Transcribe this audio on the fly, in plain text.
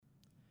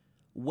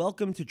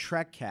Welcome to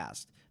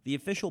TrekCast, the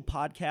official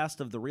podcast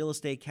of the Real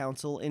Estate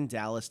Council in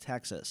Dallas,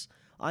 Texas.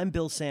 I'm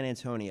Bill San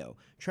Antonio,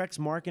 Trek's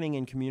Marketing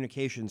and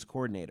Communications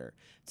Coordinator.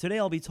 Today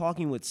I'll be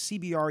talking with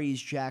CBRE's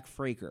Jack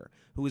Fraker,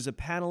 who is a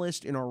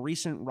panelist in our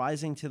recent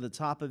Rising to the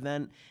Top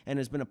event and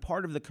has been a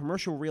part of the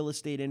commercial real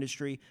estate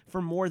industry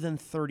for more than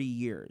 30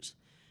 years.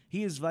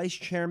 He is Vice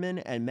Chairman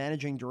and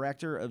Managing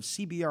Director of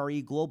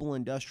CBRE Global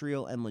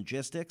Industrial and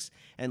Logistics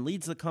and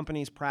leads the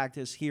company's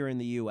practice here in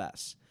the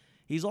U.S.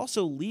 He's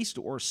also leased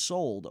or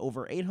sold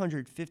over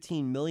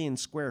 815 million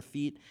square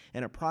feet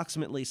and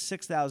approximately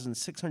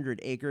 6,600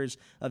 acres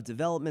of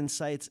development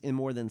sites in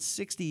more than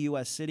 60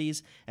 U.S.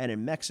 cities and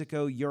in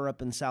Mexico, Europe,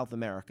 and South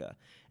America.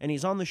 And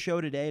he's on the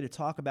show today to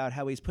talk about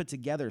how he's put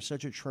together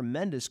such a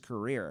tremendous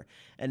career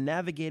and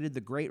navigated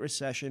the Great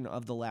Recession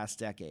of the last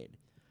decade.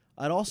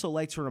 I'd also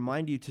like to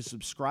remind you to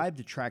subscribe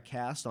to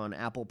TrekCast on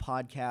Apple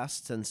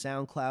Podcasts and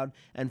SoundCloud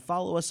and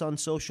follow us on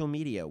social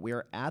media.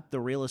 We're at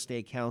the Real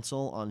Estate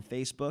Council on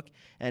Facebook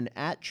and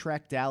at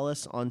Trek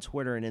Dallas on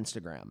Twitter and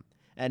Instagram.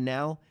 And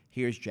now,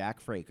 here's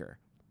Jack Fraker.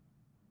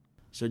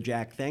 So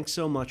Jack, thanks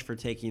so much for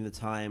taking the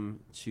time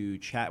to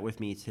chat with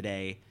me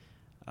today.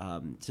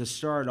 To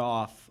start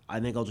off, I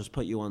think I'll just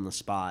put you on the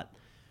spot.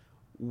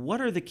 What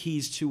are the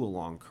keys to a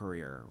long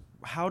career?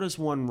 How does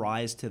one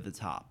rise to the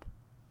top?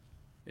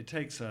 It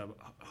takes a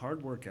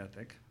hard work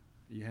ethic.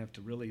 You have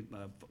to really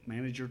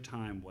manage your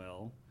time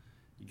well.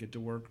 You get to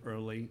work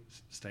early,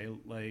 stay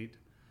late.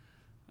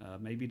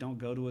 Maybe don't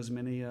go to as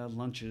many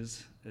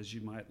lunches as you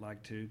might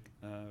like to.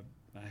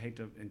 I hate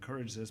to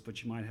encourage this,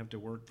 but you might have to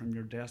work from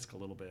your desk a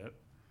little bit.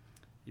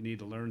 You need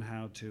to learn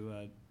how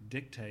to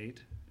dictate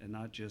and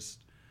not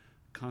just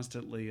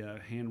constantly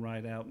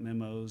handwrite out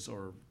memos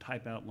or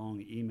type out long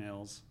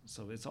emails.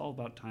 So it's all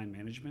about time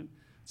management.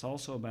 It's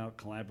also about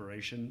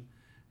collaboration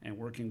and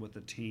working with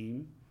a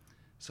team.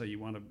 So you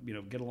want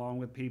to get along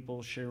with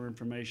people, share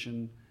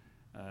information.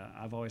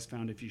 I've always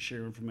found if you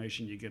share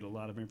information, you get a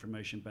lot of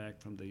information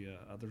back from the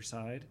other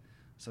side.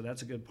 So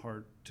that's a good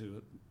part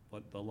to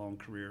what the long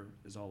career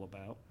is all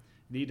about.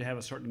 You need to have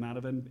a certain amount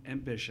of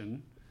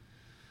ambition,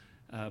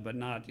 but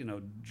not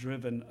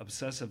driven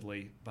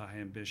obsessively by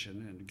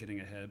ambition and getting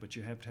ahead, but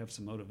you have to have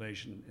some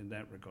motivation in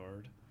that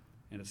regard.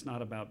 And it's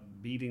not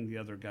about beating the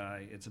other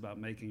guy, it's about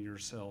making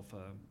yourself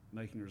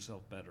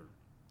better.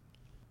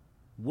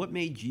 What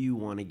made you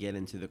want to get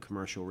into the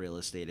commercial real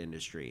estate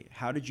industry?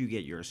 How did you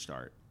get your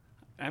start?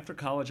 After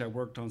college, I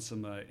worked on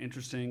some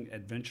interesting,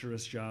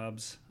 adventurous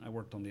jobs. I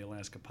worked on the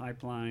Alaska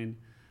Pipeline.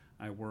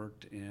 I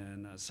worked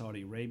in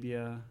Saudi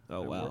Arabia.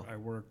 Oh, wow. I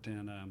worked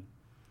in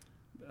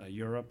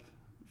Europe,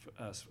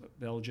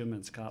 Belgium,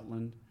 and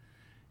Scotland.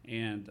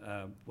 And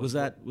was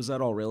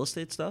that all real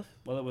estate stuff?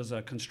 Well, it was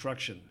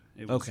construction.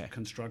 It was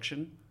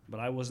construction, but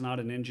I was not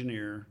an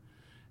engineer.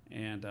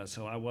 And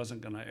so I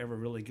wasn't going to ever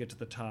really get to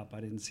the top. I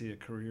didn't see a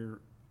clear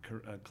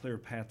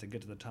path to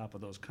get to the top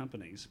of those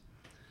companies.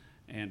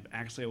 And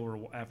actually,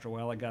 after a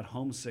while, I got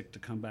homesick to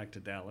come back to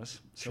Dallas.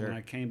 So Sure. When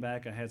I came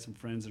back, I had some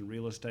friends in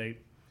real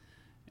estate.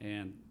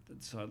 And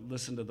so I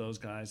listened to those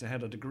guys. I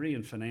had a degree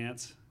in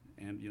finance,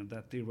 and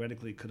that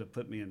theoretically could have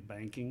put me in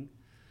banking.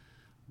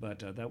 But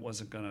that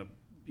wasn't going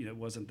to, it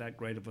wasn't that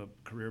great of a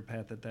career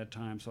path at that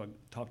time. So I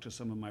talked to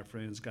some of my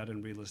friends, got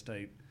in real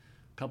estate.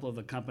 A couple of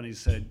the companies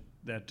said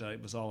that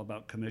it was all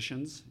about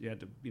commissions. You had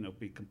to,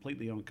 be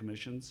completely on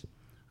commissions.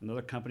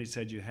 Another company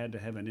said you had to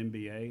have an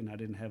MBA, and I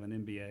didn't have an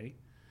MBA.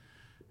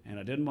 And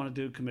I didn't want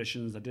to do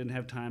commissions. I didn't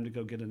have time to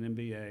go get an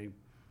MBA.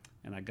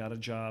 And I got a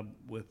job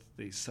with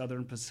the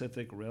Southern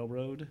Pacific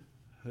Railroad,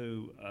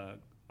 who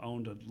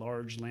owned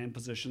large land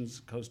positions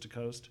coast to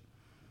coast,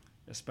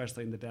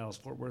 especially in the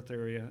Dallas-Fort Worth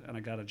area. And I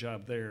got a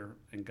job there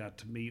and got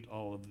to meet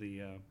all of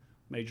the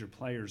major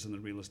players in the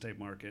real estate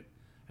market,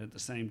 at the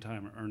same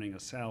time earning a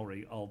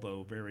salary,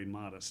 although very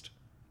modest.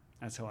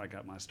 That's how I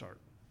got my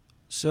start.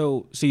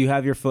 So you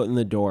have your foot in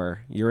the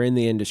door. You're in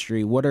the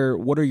industry. What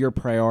are your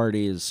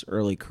priorities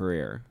early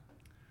career?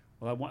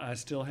 Well, I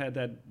still had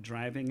that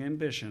driving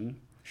ambition.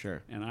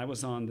 Sure. And I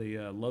was on the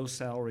low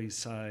salary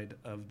side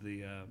of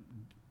the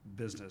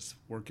business,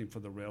 working for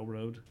the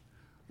railroad,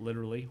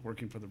 literally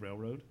working for the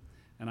railroad.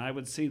 And I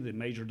would see the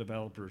major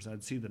developers,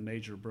 I'd see the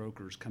major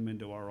brokers come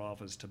into our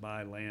office to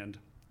buy land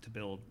to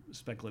build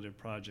speculative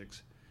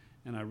projects.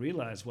 And I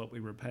realized what we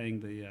were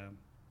paying the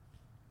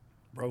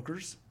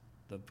brokers,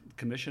 the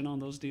commission on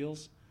those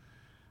deals.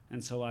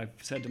 And so I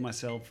said to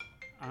myself,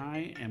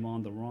 I am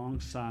on the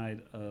wrong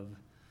side of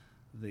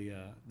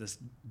this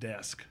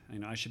desk.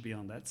 I should be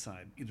on that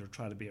side, either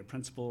try to be a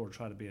principal or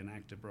try to be an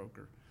active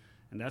broker.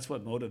 And that's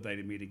what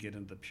motivated me to get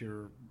into the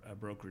pure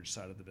brokerage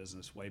side of the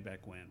business way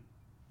back when.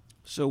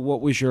 So what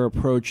was your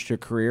approach to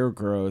career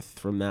growth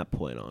from that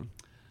point on?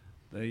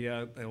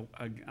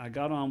 I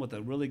got on with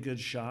a really good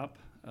shop,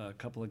 a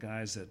couple of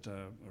guys that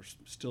are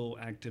still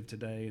active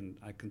today, and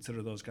I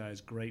consider those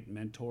guys great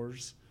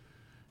mentors.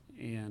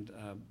 And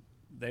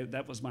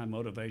that was my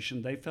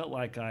motivation. They felt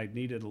like I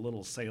needed a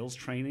little sales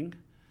training,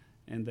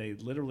 and they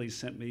literally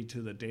sent me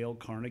to the Dale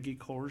Carnegie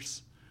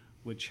course,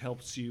 which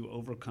helps you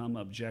overcome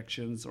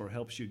objections or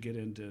helps you get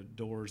into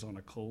doors on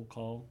a cold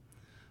call.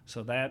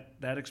 So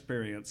that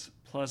experience,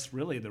 plus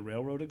really the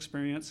railroad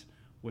experience,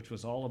 which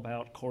was all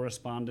about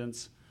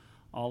correspondence,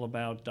 all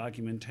about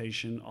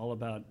documentation, all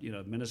about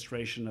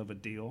administration of a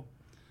deal.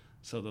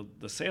 So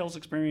the sales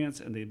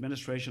experience and the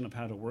administration of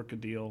how to work a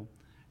deal,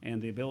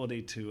 and the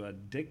ability to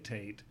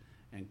dictate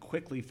and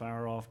quickly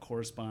fire off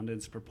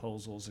correspondence,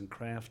 proposals, and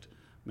craft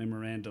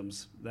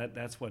memorandums.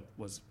 That's what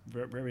was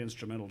very, very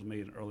instrumental to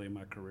me early in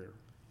my career.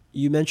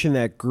 You mentioned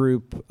that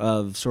group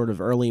of sort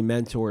of early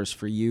mentors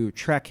for you.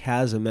 Trek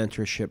has a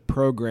mentorship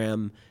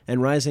program,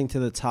 and Rising to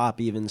the Top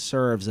even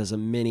serves as a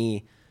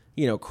mini,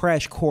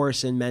 crash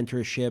course in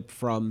mentorship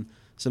from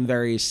some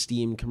very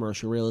esteemed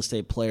commercial real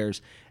estate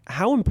players.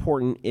 How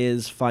important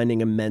is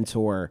finding a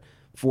mentor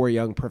for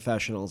young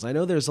professionals? I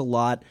know there's a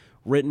lot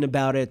written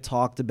about it,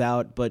 talked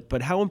about,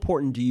 but how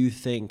important do you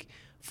think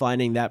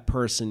finding that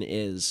person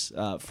is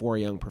for a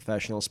young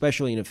professional,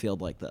 especially in a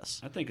field like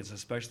this? I think it's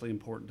especially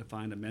important to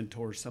find a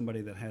mentor,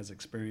 somebody that has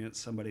experience,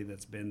 somebody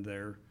that's been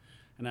there.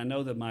 And I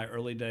know that my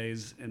early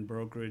days in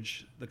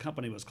brokerage, the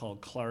company was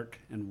called Clark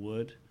and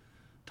Wood.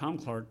 Tom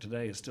Clark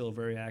today is still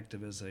very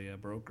active as a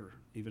broker,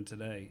 even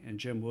today. And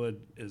Jim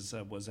Wood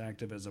was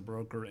active as a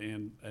broker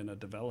and a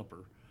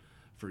developer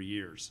for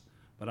years.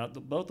 But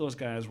both those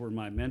guys were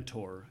my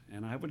mentor,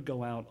 and I would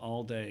go out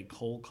all day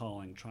cold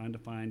calling, trying to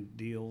find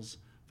deals,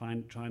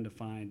 trying to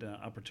find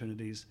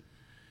opportunities.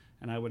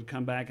 And I would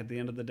come back at the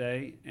end of the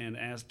day and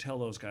tell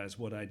those guys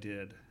what I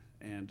did.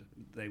 And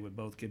they would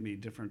both give me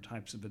different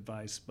types of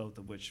advice, both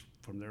of which,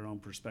 from their own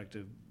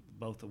perspective,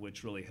 both of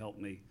which really helped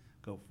me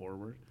go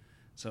forward.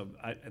 So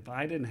if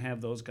I didn't have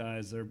those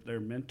guys, their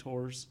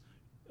mentors,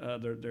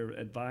 their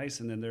advice,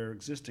 and then their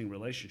existing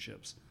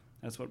relationships,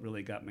 that's what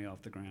really got me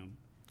off the ground.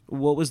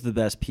 What was the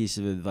best piece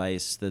of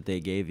advice that they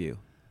gave you?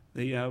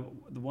 The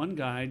one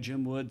guy,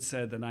 Jim Wood,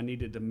 said that I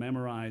needed to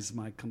memorize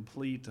my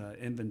complete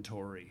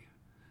inventory.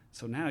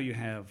 So now you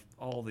have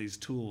all these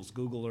tools,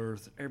 Google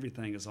Earth,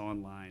 everything is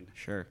online.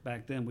 Sure.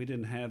 Back then we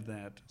didn't have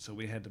that, so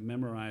we had to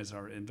memorize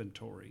our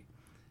inventory.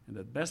 And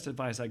the best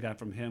advice I got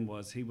from him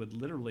was he would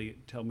literally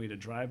tell me to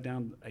drive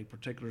down a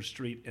particular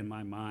street in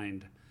my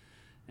mind,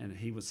 and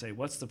he would say,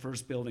 "What's the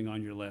first building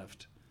on your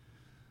left?"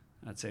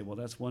 I'd say, "Well,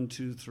 that's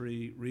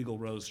 123 Regal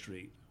Rose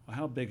Street." "Well,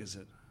 how big is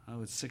it?"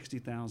 "Oh, it's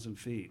 60,000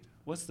 feet.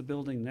 "What's the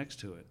building next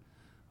to it?"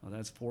 "Well,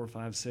 that's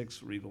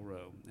 456 Regal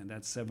Row, and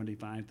that's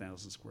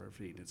 75,000 square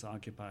feet. It's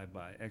occupied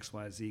by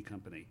XYZ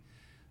company."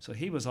 So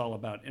he was all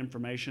about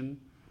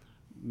information,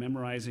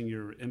 memorizing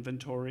your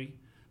inventory,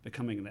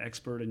 becoming an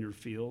expert in your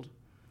field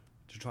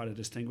to try to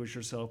distinguish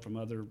yourself from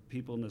other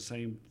people in the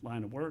same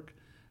line of work.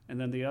 And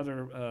then the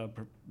other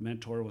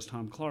mentor was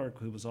Tom Clark,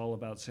 who was all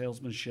about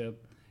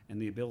salesmanship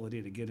and the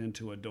ability to get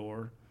into a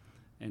door.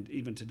 And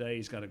even today,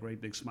 he's got a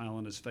great big smile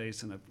on his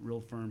face and a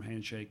real firm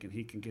handshake, and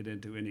he can get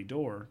into any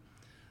door.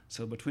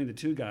 So between the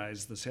two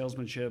guys, the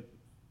salesmanship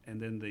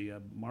and then the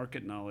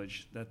market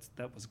knowledge,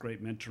 that was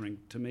great mentoring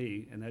to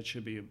me, and that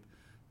should be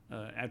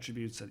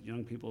attributes that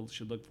young people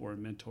should look for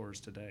in mentors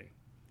today.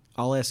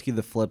 I'll ask you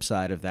the flip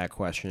side of that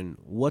question.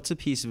 What's a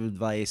piece of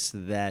advice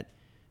that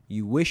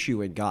you wish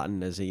you had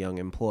gotten as a young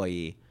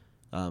employee,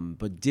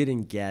 but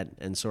didn't get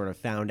and sort of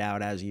found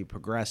out as you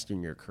progressed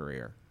in your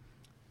career?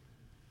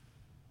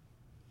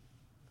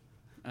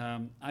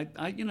 I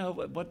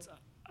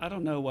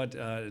don't know what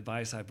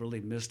advice I've really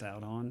missed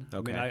out on.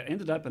 Okay. I mean, I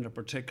ended up in a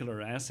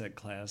particular asset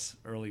class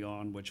early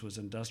on, which was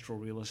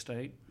industrial real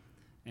estate,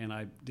 and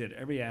I did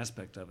every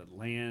aspect of it: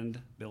 land,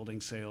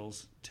 building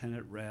sales,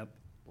 tenant rep,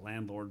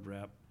 landlord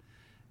rep.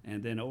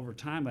 And then over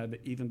time, I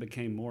even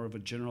became more of a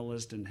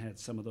generalist and had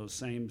some of those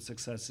same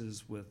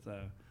successes with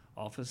the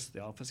office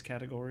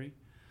category.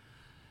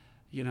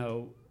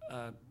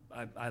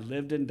 I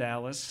lived in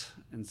Dallas,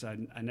 and so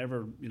I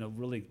never,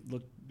 really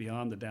looked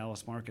beyond the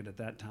Dallas market at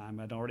that time.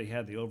 I'd already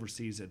had the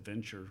overseas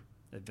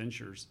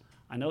adventures.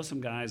 I know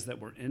some guys that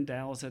were in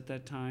Dallas at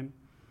that time,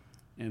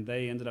 and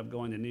they ended up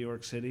going to New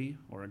York City,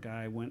 or a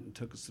guy went and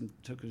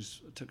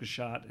took a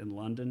shot in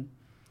London,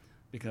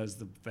 because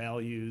the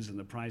values and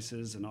the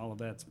prices and all of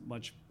that's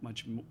much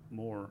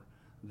more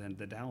than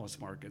the Dallas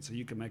market. So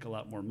you can make a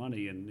lot more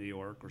money in New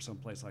York or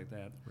someplace like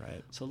that.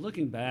 Right. So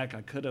looking back,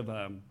 I could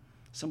have,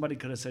 somebody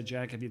could have said,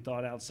 "Jack, have you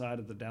thought outside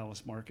of the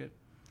Dallas market?"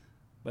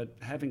 But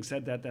having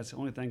said that, that's the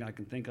only thing I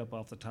can think of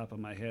off the top of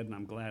my head, and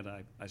I'm glad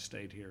I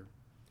stayed here.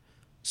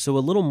 So a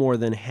little more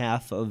than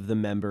half of the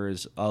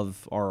members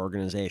of our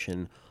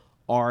organization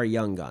are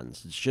young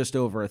guns. It's just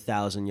over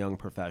 1,000 young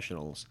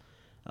professionals.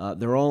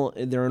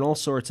 They're in all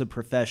sorts of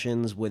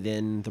professions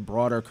within the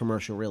broader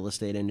commercial real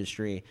estate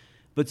industry,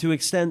 but to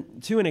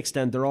an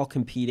extent, they're all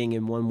competing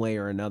in one way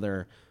or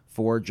another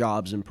for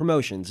jobs and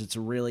promotions. It's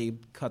a really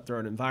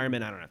cutthroat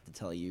environment. I don't have to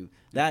tell you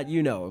that,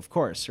 of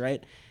course,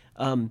 right?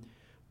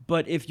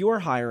 But if you're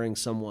hiring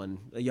someone,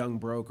 a young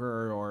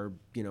broker or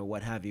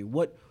what have you,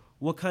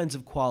 what kinds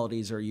of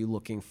qualities are you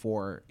looking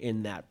for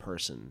in that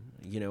person?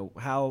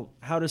 How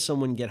does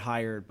someone get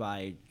hired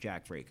by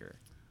Jack Fraker?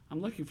 I'm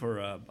looking for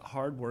a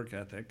hard work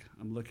ethic.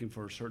 I'm looking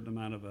for a certain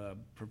amount of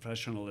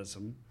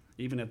professionalism,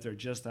 even if they're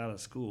just out of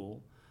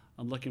school.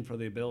 I'm looking for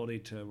the ability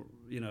to,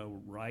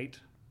 write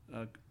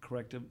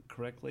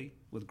correctly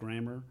with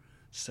grammar,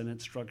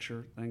 sentence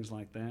structure, things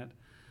like that.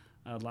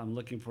 I'm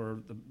looking for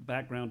the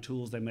background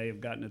tools they may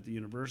have gotten at the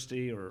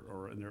university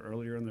or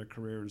earlier in their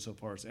career,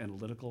 insofar as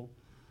analytical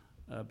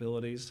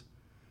abilities.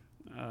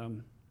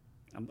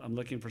 I'm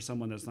looking for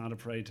someone that's not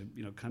afraid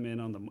to come in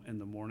in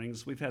the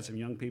mornings. We've had some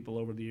young people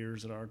over the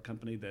years at our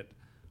company that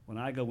when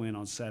I go in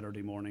on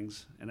Saturday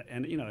mornings, and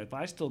if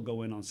I still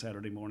go in on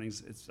Saturday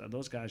mornings, it's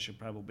those guys should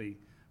probably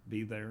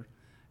be there.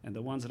 And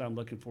the ones that I'm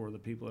looking for are the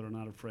people that are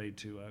not afraid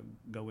to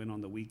go in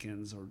on the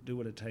weekends or do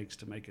what it takes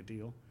to make a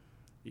deal,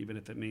 even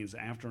if it means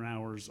after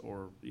hours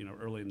or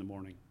early in the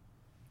morning.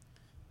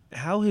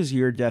 How has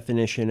your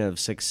definition of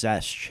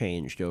success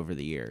changed over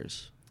the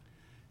years?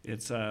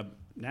 It's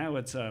now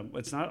it's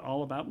not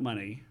all about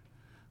money.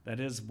 That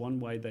is one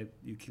way that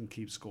you can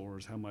keep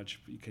scores. How much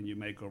can you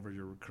make over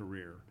your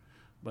career?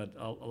 But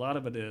a lot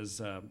of it is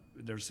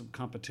there's some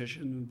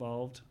competition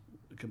involved,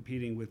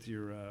 competing with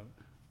your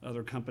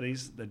other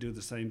companies that do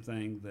the same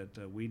thing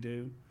that we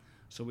do.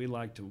 So we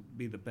like to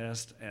be the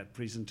best at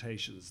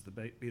presentations,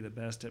 be the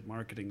best at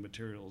marketing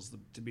materials,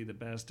 to be the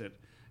best at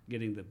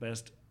getting the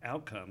best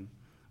outcome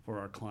for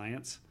our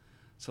clients.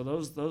 So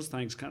those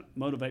things kind of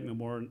motivate me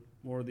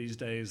more these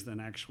days than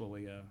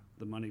actually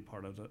the money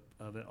part of it,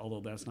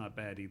 although that's not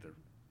bad either.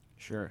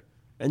 Sure.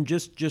 And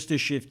just to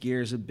shift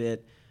gears a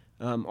bit,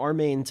 our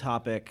main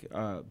topic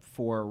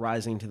for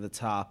Rising to the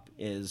Top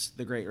is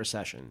the Great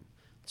Recession.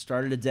 It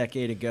started a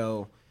decade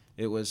ago.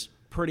 It was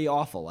pretty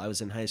awful. I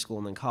was in high school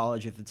and in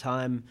college at the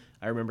time.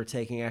 I remember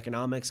taking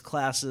economics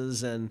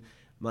classes, and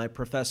my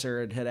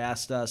professor had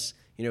asked us,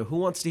 who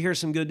wants to hear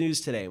some good news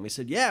today? And we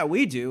said, yeah,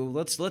 we do.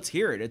 Let's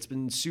hear it. It's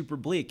been super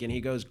bleak. And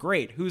he goes,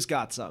 great. Who's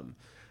got some?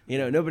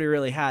 Nobody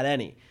really had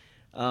any.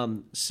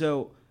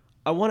 So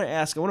I want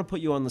to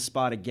put you on the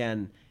spot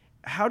again.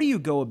 How do you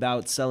go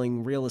about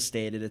selling real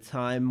estate at a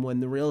time when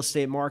the real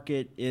estate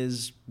market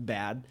is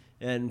bad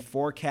and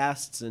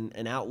forecasts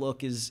and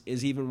outlook is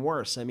even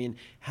worse? I mean,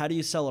 how do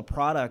you sell a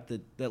product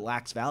that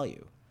lacks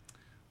value?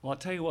 Well, I'll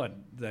tell you what,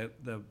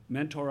 the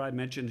mentor I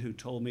mentioned who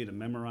told me to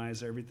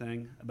memorize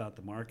everything about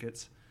the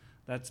markets,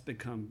 that's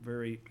become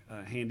very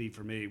handy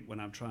for me when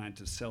I'm trying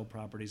to sell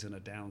properties in a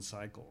down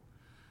cycle.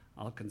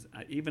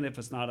 Even if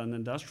it's not an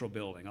industrial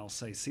building, I'll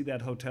say, see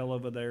that hotel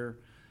over there?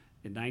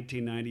 In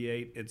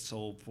 1998, it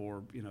sold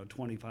for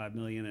 $25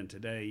 million, and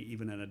today,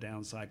 even in a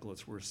down cycle,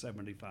 it's worth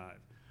 $75.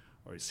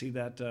 Or you see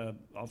that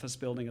office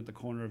building at the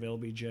corner of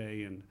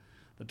LBJ and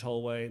the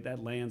Tollway,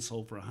 that land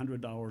sold for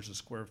 $100 a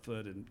square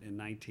foot in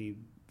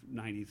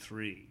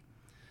 1993.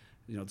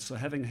 So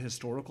having a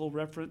historical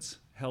reference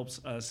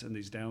helps us in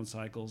these down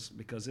cycles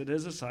because it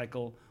is a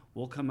cycle.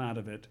 We'll come out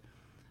of it.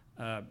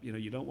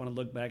 You don't want to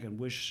look back and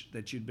wish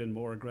that you'd been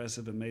more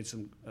aggressive and made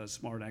some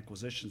smart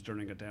acquisitions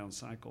during a down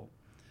cycle.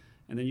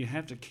 And then you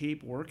have to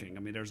keep working.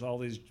 I mean, there's all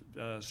these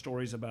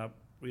stories about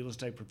real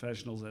estate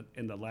professionals that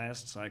in the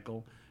last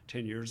cycle,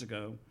 10 years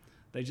ago,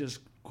 they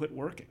just quit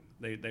working.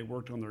 They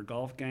worked on their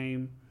golf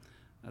game.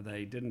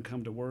 They didn't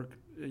come to work,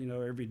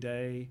 every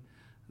day.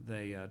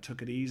 They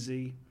took it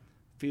easy,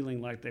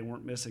 feeling like they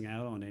weren't missing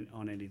out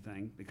on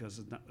anything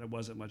because there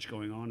wasn't much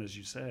going on, as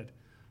you said.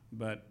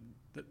 But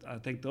I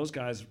think most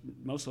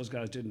of those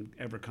guys didn't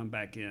ever come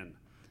back in.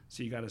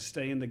 So you got to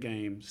stay in the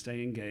game,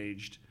 stay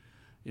engaged,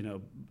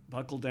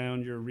 buckle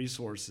down your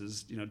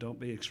resources, don't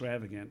be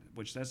extravagant,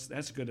 which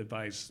that's good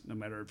advice no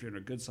matter if you're in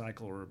a good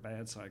cycle or a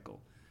bad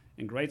cycle.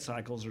 In great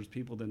cycles, there's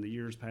people that in the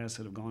years past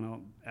that have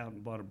gone out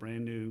and bought a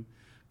brand new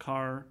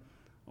car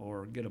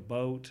or get a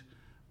boat,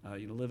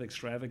 live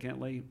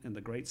extravagantly in the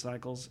great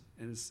cycles,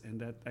 and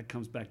that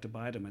comes back to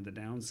bite them in the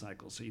down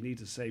cycle. So you need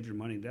to save your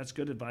money. That's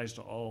good advice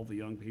to all the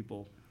young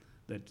people,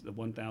 the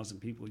 1,000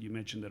 people you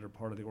mentioned that are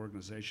part of the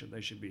organization. They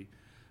should be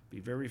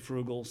very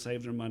frugal,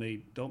 save their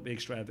money, don't be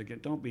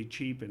extravagant, don't be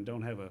cheap, and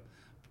don't have a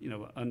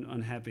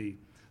unhappy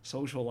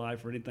social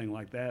life or anything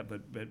like that,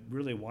 but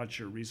really watch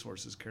your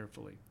resources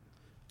carefully.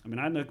 I mean,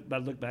 I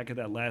look back at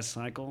that last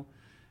cycle,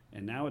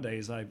 and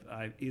nowadays I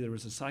either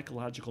it's a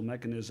psychological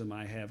mechanism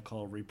I have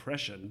called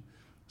repression,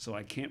 so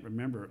I can't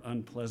remember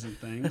unpleasant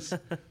things.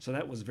 So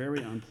that was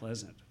very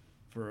unpleasant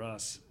for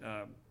us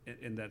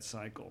in that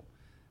cycle.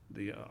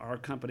 Our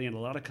company and a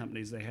lot of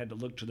companies, they had to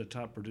look to the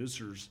top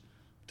producers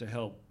to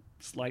help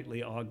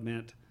slightly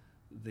augment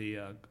the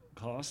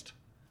cost,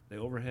 the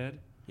overhead.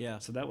 Yeah.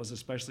 So that was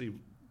especially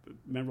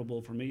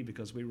memorable for me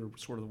because we were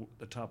sort of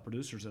the top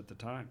producers at the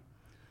time.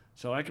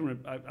 So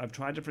I've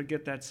tried to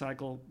forget that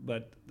cycle,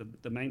 but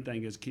the main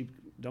thing is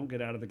don't get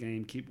out of the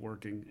game, keep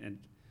working, and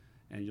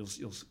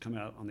you'll come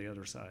out on the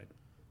other side.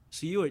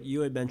 So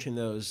you had mentioned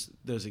those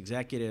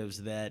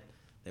executives that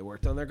they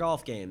worked on their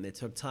golf game, they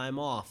took time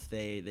off,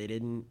 they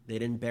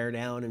didn't bear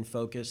down and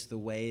focus the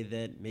way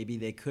that maybe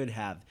they could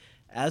have.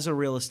 As a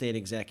real estate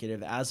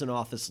executive, as an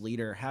office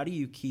leader, how do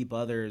you keep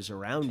others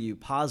around you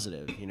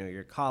positive?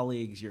 Your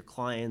colleagues, your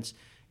clients,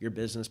 your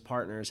business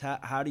partners?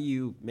 How do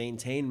you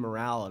maintain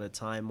morale at a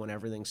time when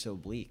everything's so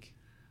bleak?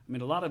 I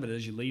mean, a lot of it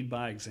is you lead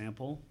by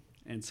example,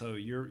 and so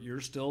you're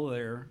still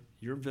there,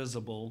 you're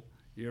visible,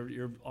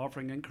 you're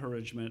offering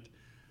encouragement.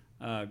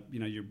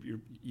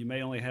 You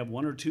may only have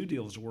 1 or 2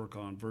 deals to work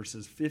on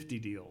versus 50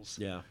 deals.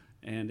 Yeah.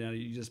 And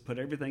you just put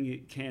everything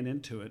you can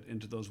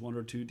into those 1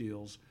 or 2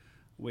 deals.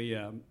 We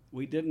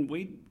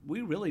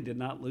really did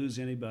not lose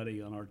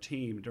anybody on our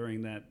team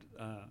during that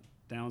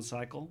down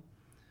cycle.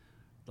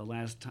 The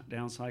last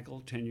down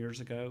cycle 10 years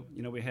ago,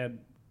 we had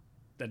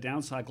that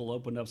down cycle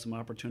opened up some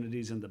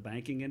opportunities in the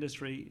banking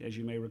industry. As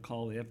you may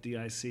recall, the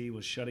FDIC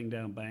was shutting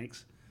down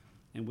banks,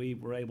 and we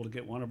were able to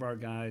get one of our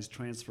guys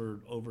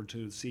transferred over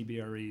to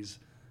CBRE's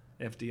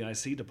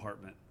FDIC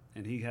department.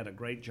 And he had a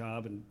great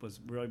job and was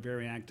really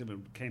very active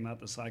and came out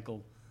the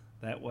cycle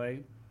that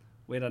way.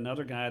 We had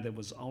another guy that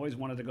was always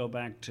wanted to go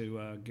back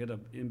to get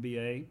an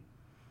MBA,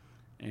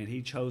 and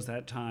he chose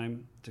that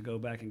time to go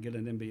back and get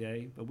an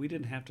MBA. But we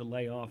didn't have to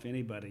lay off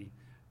anybody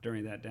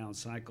during that down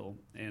cycle,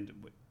 and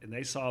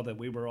they saw that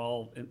we were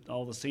all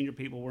the senior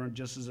people weren't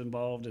just as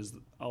involved as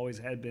always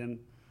had been,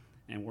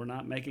 and we're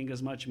not making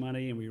as much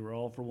money, and we were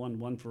all for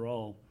one for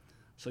all.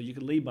 So you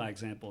can lead by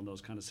example in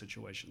those kind of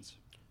situations.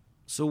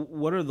 So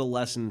what are the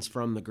lessons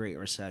from the Great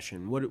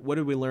Recession? What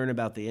did we learn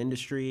about the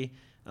industry?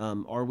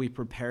 Are we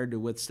prepared to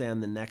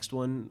withstand the next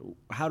one?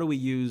 How do we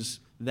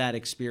use that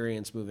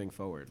experience moving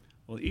forward?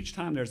 Well, each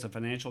time there's a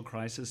financial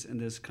crisis in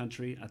this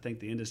country, I think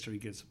the industry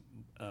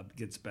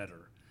gets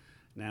better.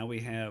 Now we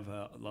have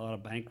a lot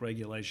of bank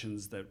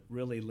regulations that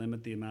really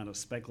limit the amount of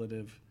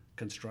speculative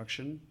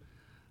construction.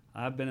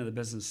 I've been in the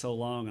business so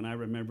long, and I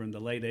remember in the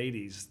late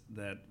 80s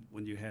that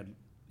when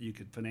you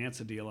could finance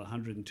a deal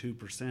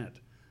 102%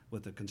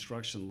 with a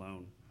construction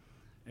loan.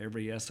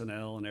 Every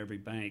S&L and every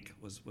bank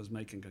was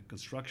making a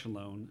construction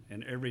loan,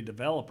 and every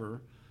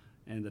developer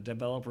and the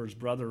developer's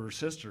brother or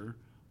sister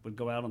would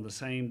go out on the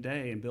same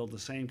day and build the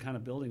same kind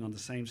of building on the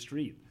same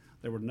street.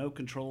 There were no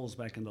controls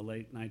back in the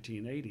late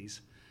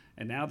 1980s,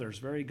 and now there's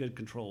very good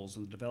controls,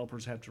 and the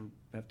developers have to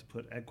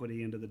put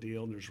equity into the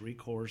deal, and there's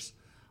recourse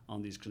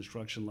on these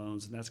construction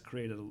loans, and that's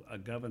created a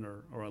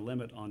governor or a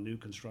limit on new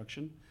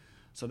construction.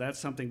 So that's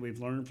something we've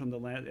learned from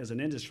as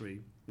an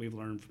industry, we've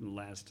learned from the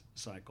last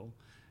cycle.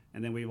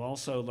 And then we've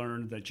also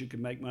learned that you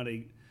can make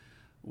money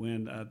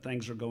when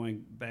things are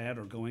going bad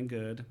or going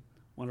good.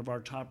 One of our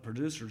top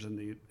producers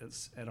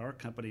at our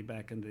company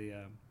back in the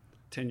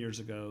 10 years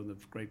ago, the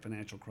great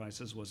financial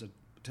crisis, was a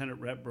tenant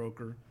rep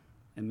broker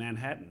in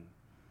Manhattan.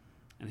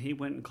 And he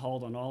went and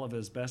called on all of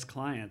his best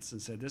clients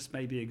and said, this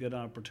may be a good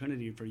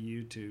opportunity for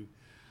you to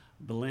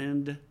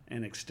blend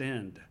and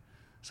extend.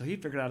 So he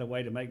figured out a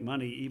way to make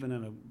money even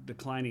in a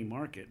declining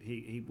market.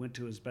 He went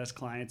to his best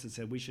clients and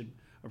said, we should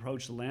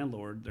approach the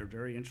landlord. They're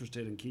very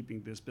interested in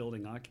keeping this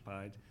building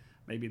occupied.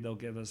 Maybe they'll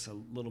give us a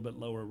little bit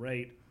lower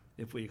rate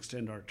if we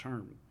extend our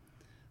term.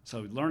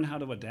 So learn how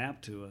to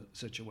adapt to a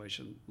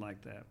situation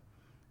like that,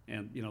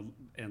 and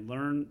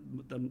learn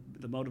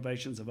the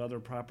motivations of other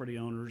property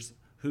owners.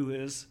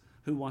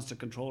 Who wants to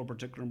control a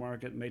particular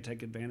market, may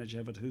take advantage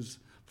of it, who's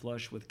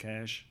flush with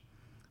cash.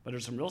 But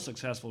there's some real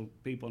successful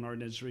people in our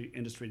industry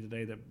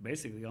today that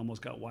basically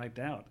almost got wiped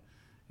out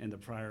in the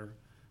prior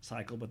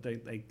cycle, but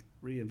they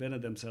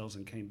reinvented themselves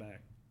and came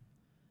back.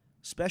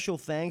 Special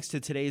thanks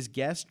to today's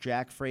guest,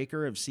 Jack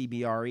Fraker of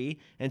CBRE,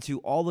 and to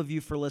all of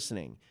you for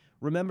listening.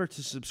 Remember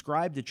to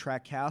subscribe to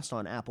TrekCast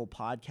on Apple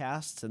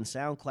Podcasts and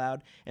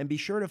SoundCloud, and be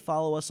sure to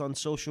follow us on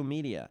social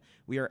media.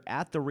 We are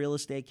at the Real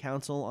Estate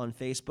Council on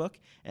Facebook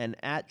and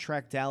at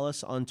Trek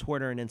Dallas on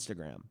Twitter and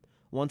Instagram.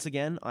 Once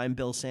again, I'm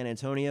Bill San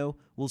Antonio.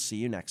 We'll see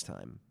you next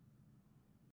time.